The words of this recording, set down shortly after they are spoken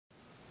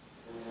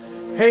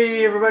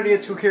Hey everybody,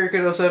 it's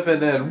Kukirikidosef,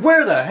 and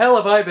where the hell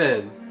have I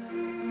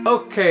been?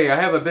 Okay, I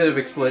have a bit of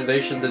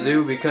explanation to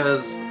do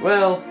because,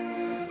 well...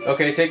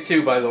 Okay, take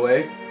two, by the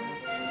way.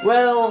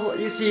 Well,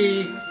 you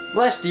see,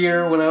 last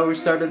year when I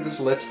started this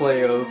Let's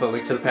Play of A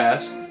Link to the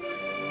Past,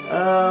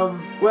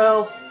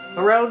 well,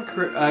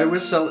 I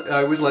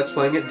was Let's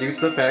Playing it due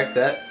to the fact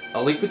that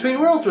A Link Between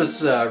Worlds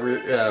was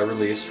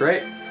released,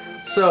 right?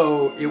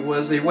 So, it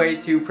was a way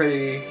to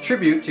pay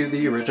tribute to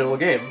the original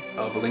game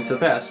of A Link to the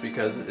Past,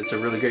 because it's a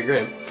really great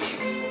game.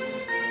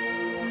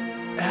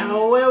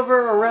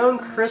 However, around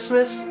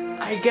Christmas,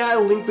 I got A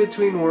Link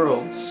Between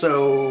Worlds,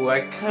 so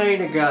I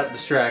kinda got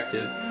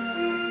distracted.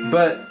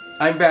 But,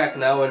 I'm back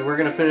now, and we're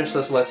gonna finish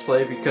this Let's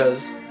Play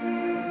because,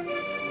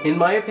 in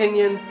my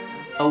opinion,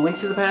 A Link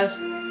to the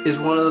Past is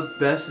one of the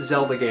best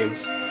Zelda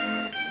games.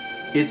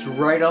 It's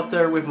right up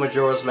there with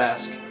Majora's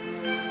Mask.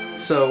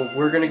 So,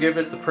 we're gonna give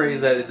it the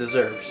praise that it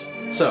deserves.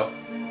 So,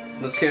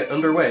 let's get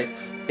underway.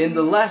 In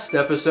the last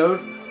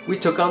episode, we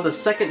took on the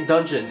second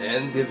dungeon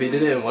and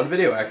defeated it in one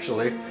video,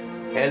 actually.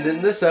 And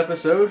in this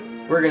episode,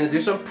 we're gonna do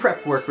some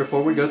prep work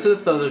before we go to the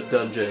third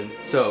dungeon.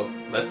 So,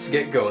 let's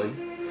get going.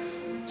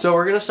 So,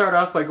 we're gonna start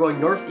off by going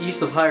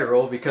northeast of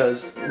Hyrule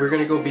because we're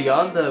gonna go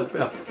beyond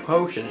the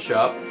potion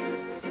shop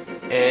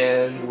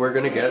and we're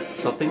gonna get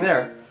something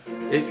there.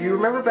 If you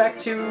remember back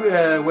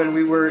to when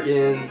we were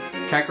in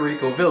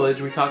Kakariko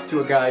Village, we talked to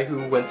a guy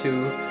who went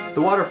to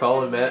the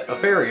waterfall and met a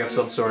fairy of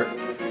some sort.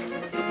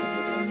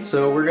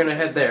 So we're gonna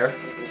head there.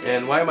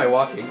 And why am I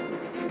walking?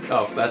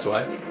 Oh, that's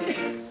why.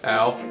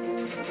 Ow.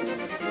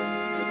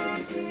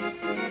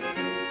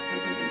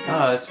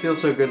 Ah, it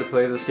feels so good to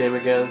play this game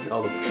again.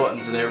 All the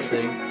buttons and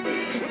everything.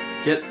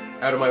 Get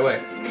out of my way.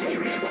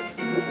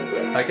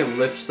 I can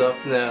lift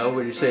stuff now.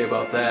 What do you say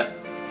about that?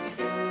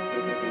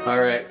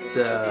 Alright,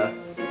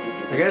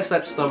 I gotta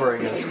stop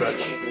stumbling and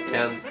such,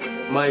 and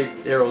my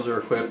arrows are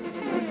equipped.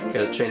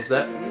 Gotta change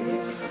that.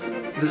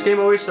 This game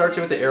always starts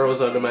you with the arrows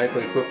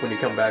automatically equipped when you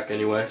come back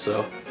anyway,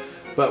 so.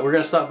 But we're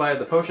gonna stop by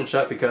the potion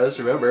shop because,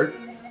 remember,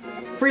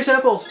 free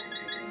samples!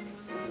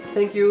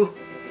 Thank you!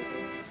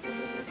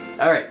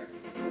 Alright.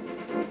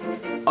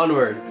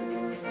 Onward.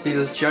 See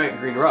this giant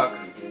green rock?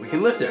 We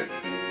can lift it.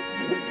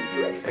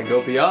 And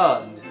go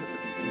beyond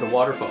the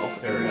waterfall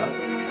area.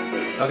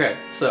 Okay,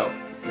 so,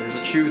 there's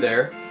a chew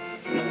there.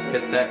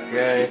 Hit that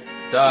guy.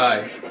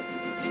 Die.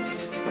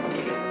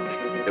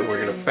 And we're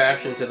gonna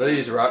bash into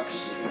these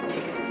rocks.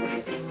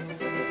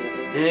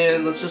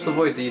 And let's just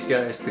avoid these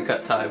guys to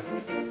cut time.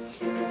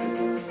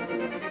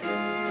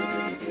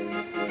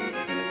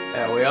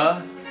 There we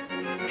are.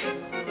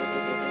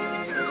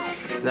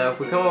 Now if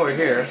we come over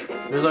here,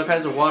 there's all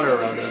kinds of water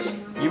around us.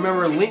 You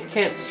remember Link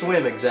can't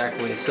swim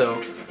exactly,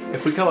 so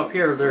if we come up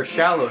here, there's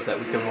shallows that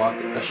we can walk,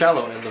 a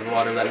shallow end of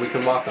water that we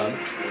can walk on.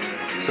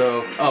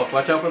 So, oh,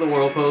 watch out for the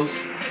whirlpools.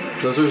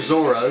 Those are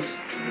Zoras.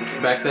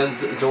 Back then,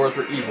 Zoras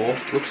were evil.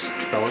 Whoops,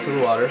 fell into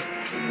the water.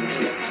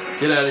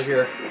 Get out of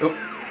here. Oh,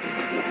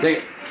 dang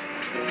it.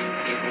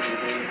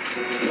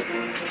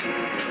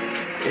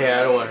 Yeah,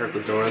 I don't want to hurt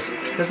the Zoras.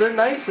 Because they're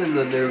nice in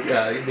the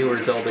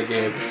newer Zelda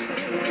games.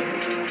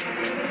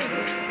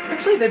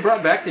 Actually, they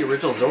brought back the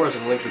original Zoras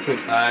in Link Between...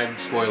 I'm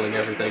spoiling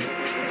everything.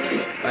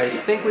 I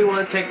think we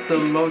want to take the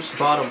most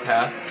bottom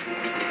path.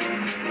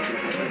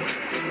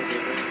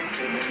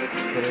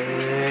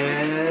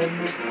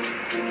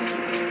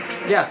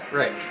 Yeah,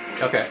 right.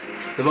 Okay.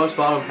 The most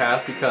bottom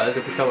path because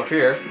if we come up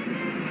here...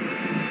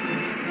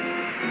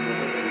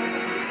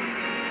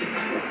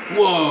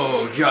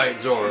 Whoa, giant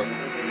Zora.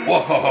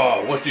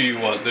 Wahaha, what do you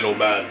want, little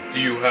man?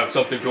 Do you have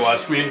something to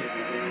ask me?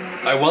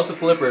 I want the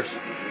flippers.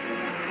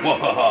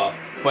 Wahaha,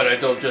 but I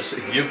don't just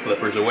give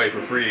flippers away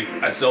for free.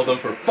 I sell them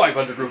for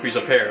 500 rupees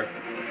a pair.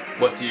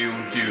 What do you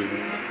do?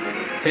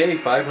 Pay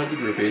 500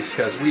 rupees,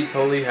 because we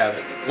totally have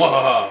it.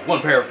 Wahaha!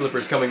 One pair of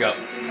flippers coming up.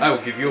 I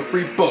will give you a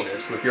free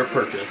bonus with your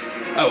purchase.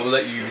 I will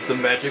let you use the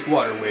magic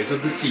waterways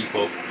of the sea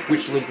folk,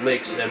 which link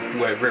lakes and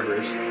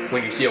rivers.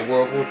 When you see a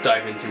whirlpool,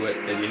 dive into it,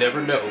 and you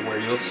never know where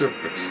you'll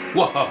surface.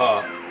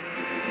 Wahaha!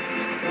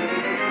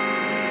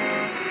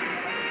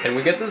 And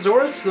we get the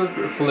Zora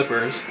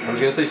flippers. I was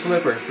gonna say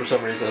slippers for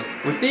some reason.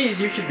 With these,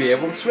 you should be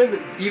able to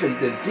swim even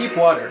in deep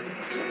water.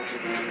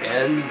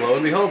 And lo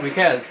and behold, we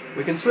can.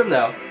 We can swim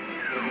now.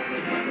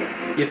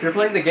 If you're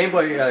playing the Game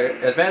Boy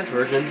Advance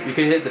version, you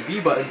can hit the B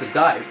button to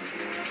dive.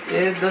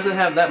 It doesn't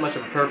have that much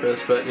of a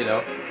purpose, but you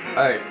know.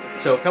 Alright,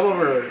 so come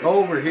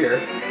over here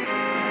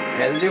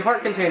and do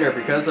heart container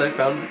because I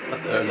found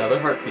another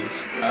heart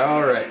piece.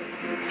 Alright.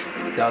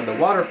 Down the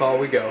waterfall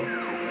we go.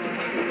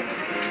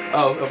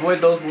 Oh,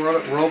 avoid those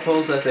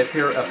whirlpools as they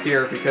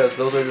appear because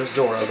those are just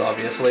Zoras,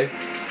 obviously.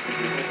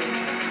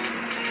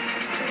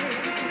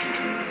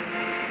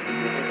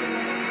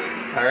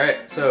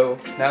 Alright, so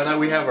now that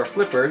we have our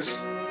flippers,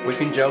 we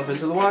can jump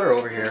into the water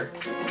over here.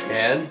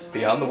 And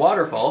beyond the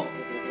waterfall,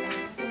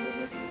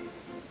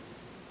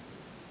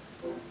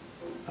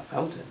 a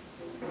fountain.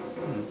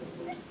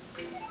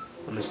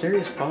 A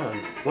mysterious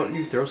pond. Won't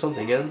you throw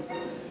something in?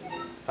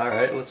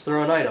 Alright, let's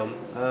throw an item.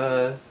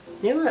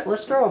 You know what?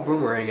 Let's throw a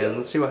boomerang in.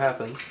 Let's see what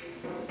happens.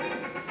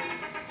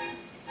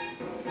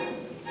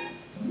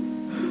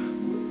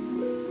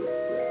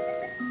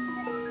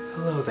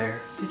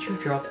 Did you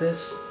drop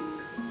this?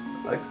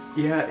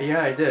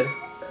 Yeah, I did.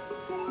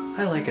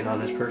 I like an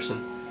honest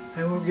person.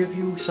 I will give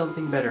you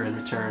something better in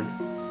return.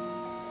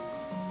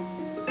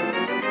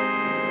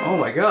 Oh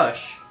my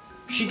gosh!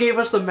 She gave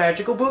us the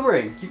magical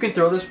boomerang! You can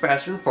throw this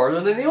faster and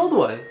farther than the old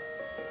one!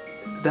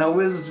 That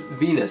was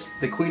Venus,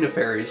 the Queen of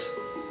Fairies.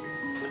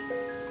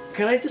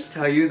 Can I just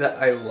tell you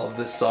that I love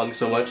this song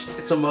so much?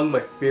 It's among my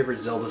favorite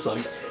Zelda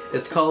songs.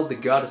 It's called The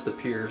Goddess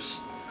Appears.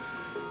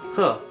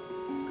 Huh.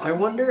 I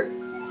wonder...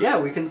 Yeah,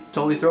 we can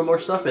totally throw more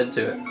stuff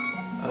into it.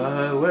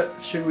 What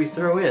should we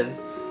throw in?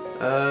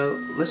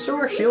 Let's throw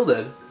our shield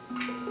in.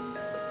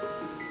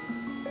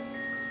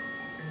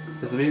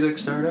 Does the music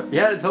start up?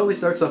 Yeah, it totally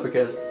starts up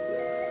again.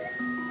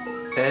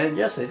 And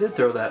yes, I did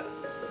throw that.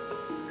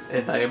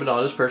 And I am an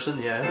honest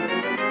person,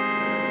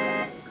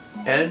 yeah.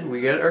 And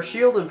we get our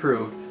shield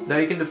improved. Now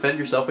you can defend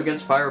yourself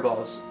against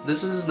fireballs.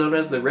 This is known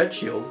as the red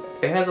shield.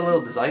 It has a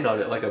little design on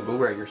it, like a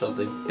boomerang or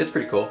something. It's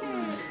pretty cool.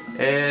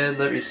 And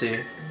let me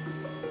see.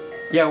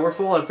 Yeah, we're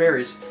full on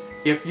fairies.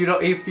 If you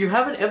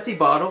have an empty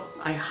bottle,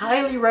 I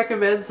highly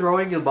recommend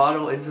throwing the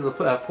bottle into the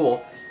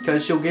pool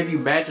because she'll give you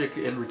magic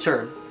in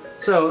return.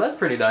 So that's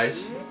pretty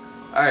nice.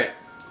 All right,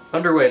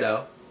 underway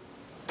now.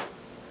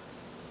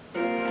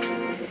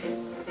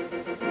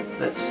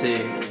 Let's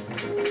see.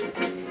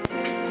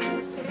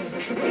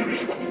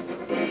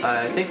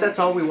 I think that's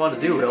all we want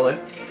to do, really.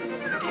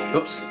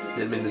 Oops,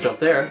 didn't mean to jump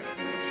there.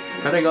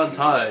 Cutting on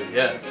time,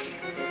 yes.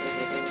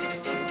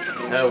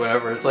 Yeah,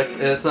 whatever.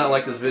 It's not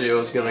like this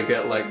video is gonna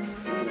get like.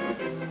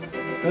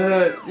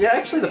 Yeah,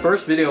 actually, the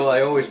first video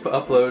I always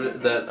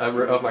upload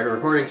of my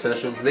recording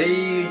sessions,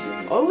 they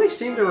always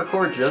seem to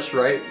record just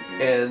right,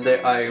 and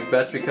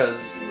that's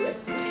because,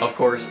 of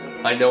course,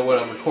 I know what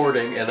I'm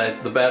recording, and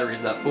the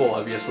battery's not full,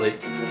 obviously.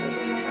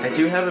 I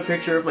do have a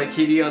picture of my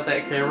kitty on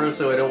that camera,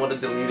 so I don't want to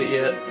delete it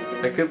yet.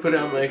 I could put it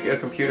on my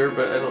computer,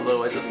 but I don't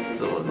know. I just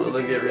don't want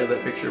to get rid of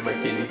that picture of my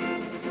kitty.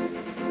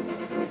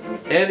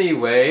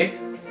 Anyway,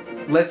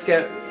 let's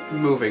get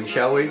moving,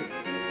 shall we?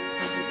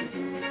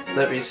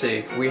 Let me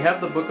see. We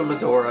have the Book of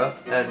Medora,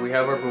 and we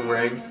have our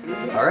boomerang.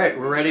 Alright,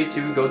 we're ready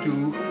to go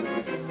to...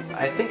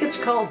 I think it's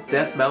called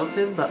Death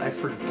Mountain, but I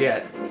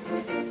forget.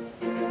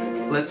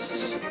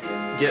 Let's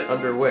get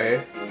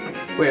underway.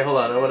 Wait, hold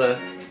on. I want to...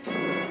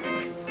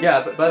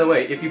 Yeah, but by the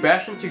way, if you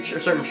bash into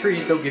certain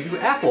trees, they'll give you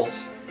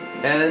apples.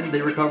 And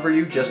they recover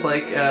you just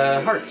like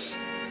hearts.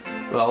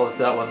 Well, if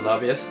that wasn't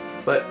obvious.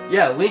 But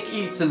yeah, Link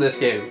eats in this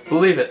game.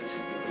 Believe it.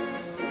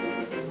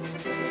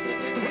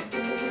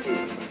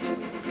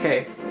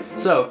 Okay,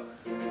 so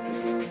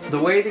the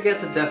way to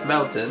get to Death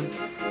Mountain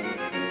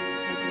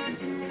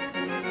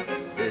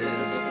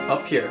is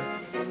up here.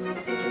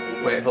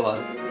 Wait, hold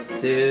on.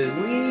 Did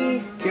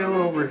we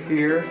go over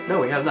here? No,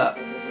 we have not.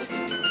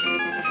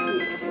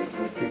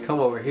 We come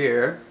over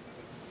here.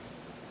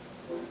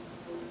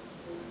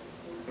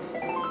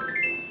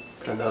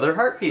 Another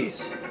heart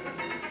piece.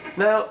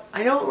 Now,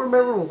 I don't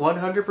remember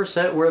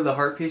 100% where the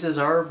heart pieces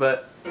are,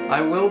 but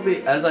I will be,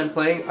 as I'm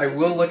playing, I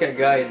will look at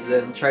guides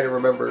and try to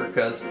remember,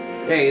 because,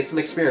 hey, it's an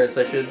experience.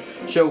 I should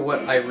show what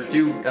I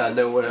do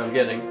know what I'm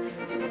getting,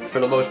 for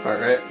the most part,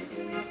 right?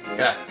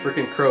 Yeah,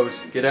 freaking crows.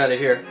 Get out of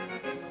here.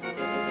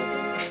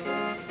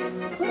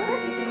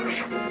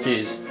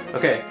 Jeez.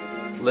 Okay,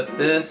 lift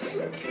this.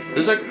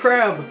 There's a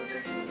crab!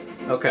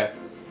 Okay,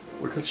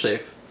 we're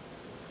safe.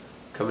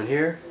 Come in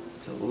here.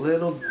 It's a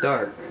little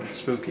dark and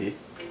spooky.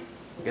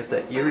 You get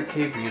that eerie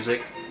cave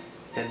music,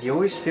 and you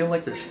always feel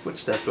like there's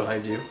footsteps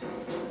behind you.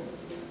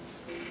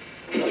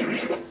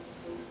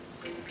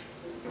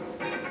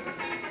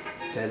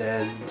 Dead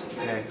end.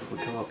 Okay, we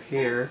come up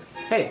here.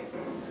 Hey!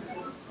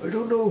 I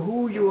don't know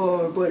who you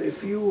are, but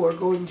if you are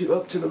going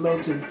up to the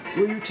mountain,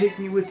 will you take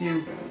me with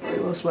you? I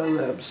lost my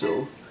lamp,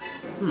 so...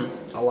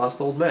 a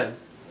lost old man.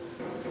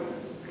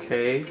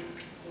 Okay.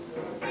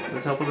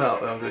 Let's help him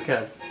out if we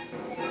can.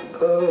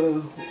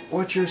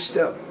 Watch your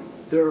step.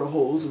 There are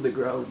holes in the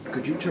ground.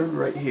 Could you turn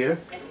right here?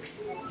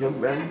 Young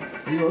man,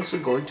 are you also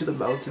going to the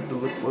mountain to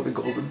look for the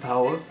golden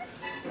power?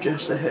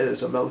 Just ahead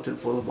is a mountain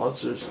full of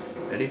monsters.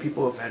 Many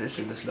people have vanished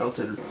in this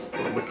mountain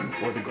while looking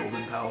for the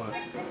golden power.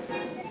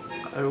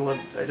 I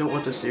don't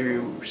want to steer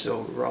you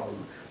so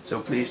wrong, so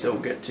please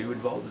don't get too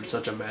involved in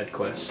such a mad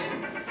quest.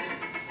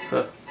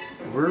 Huh.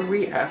 Were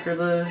we after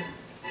the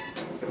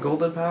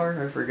golden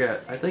power? I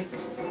forget. I think,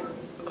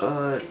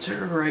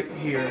 turn right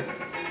here.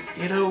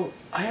 You know,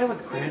 I have a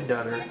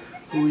granddaughter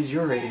who is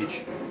your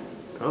age.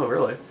 Oh,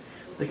 really?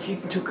 The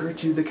king took her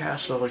to the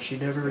castle and she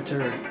never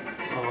returned.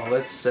 Oh,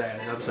 that's sad.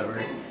 I'm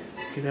sorry.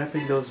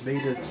 Kidnapping those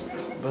maidens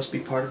must be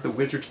part of the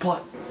wizard's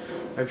plot.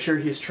 I'm sure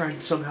he is trying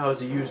somehow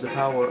to use the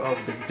power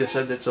of the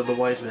descendants of the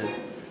wise men.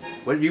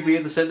 Wouldn't you be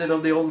a descendant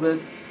of the old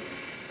men?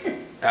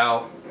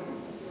 Ow.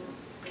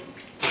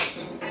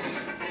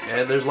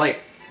 And there's light.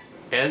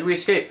 And we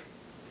escape.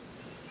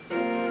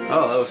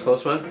 Oh, that was a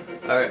close one.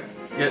 Alright,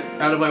 get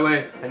out of my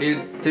way. I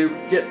need to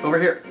get over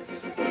here.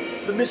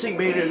 The missing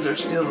maidens are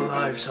still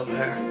alive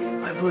somewhere.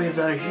 I believe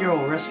that a hero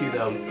will rescue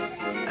them.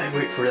 I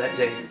wait for that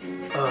day.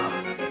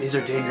 These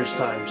are dangerous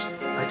times.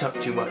 I talk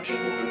too much.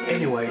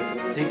 Anyway,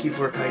 thank you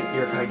for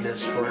your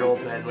kindness for an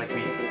old man like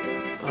me.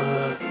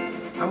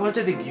 I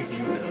wanted to give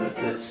you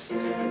this.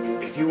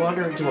 If you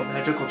wander into a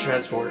magical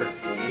transporter,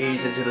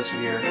 gaze into this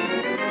mirror.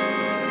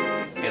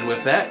 And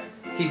with that,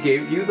 he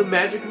gave you the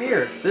magic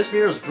mirror. This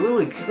mirror is blue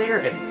and clear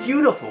and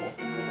beautiful.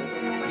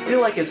 I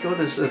feel like it's going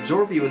to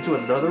absorb you into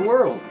another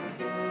world.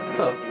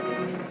 Huh.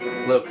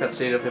 Little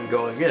cutscene of him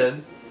going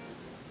in.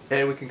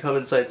 And we can come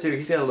inside too.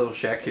 He's got a little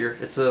shack here.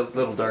 It's a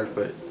little dark,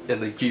 but in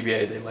the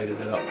GBA they lighted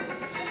it up.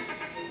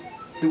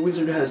 The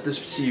wizard has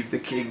deceived the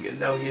king, and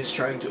now he is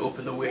trying to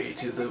open the way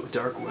to the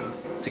dark world.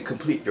 To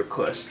complete your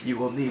quest, you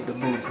will need the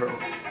Moon Pearl,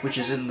 which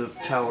is in the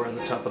tower on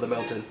the top of the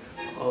mountain.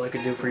 All I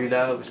can do for you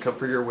now is come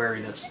for your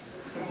wariness.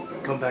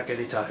 Come back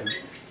anytime.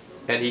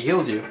 And he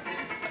heals you.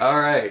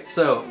 Alright,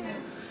 so,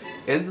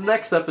 in the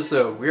next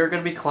episode, we are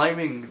going to be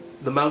climbing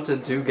the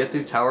mountain to get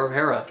to Tower of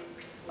Hera.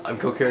 I'm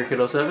Kokiri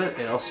Kid 07,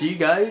 and I'll see you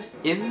guys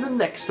in the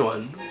next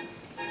one.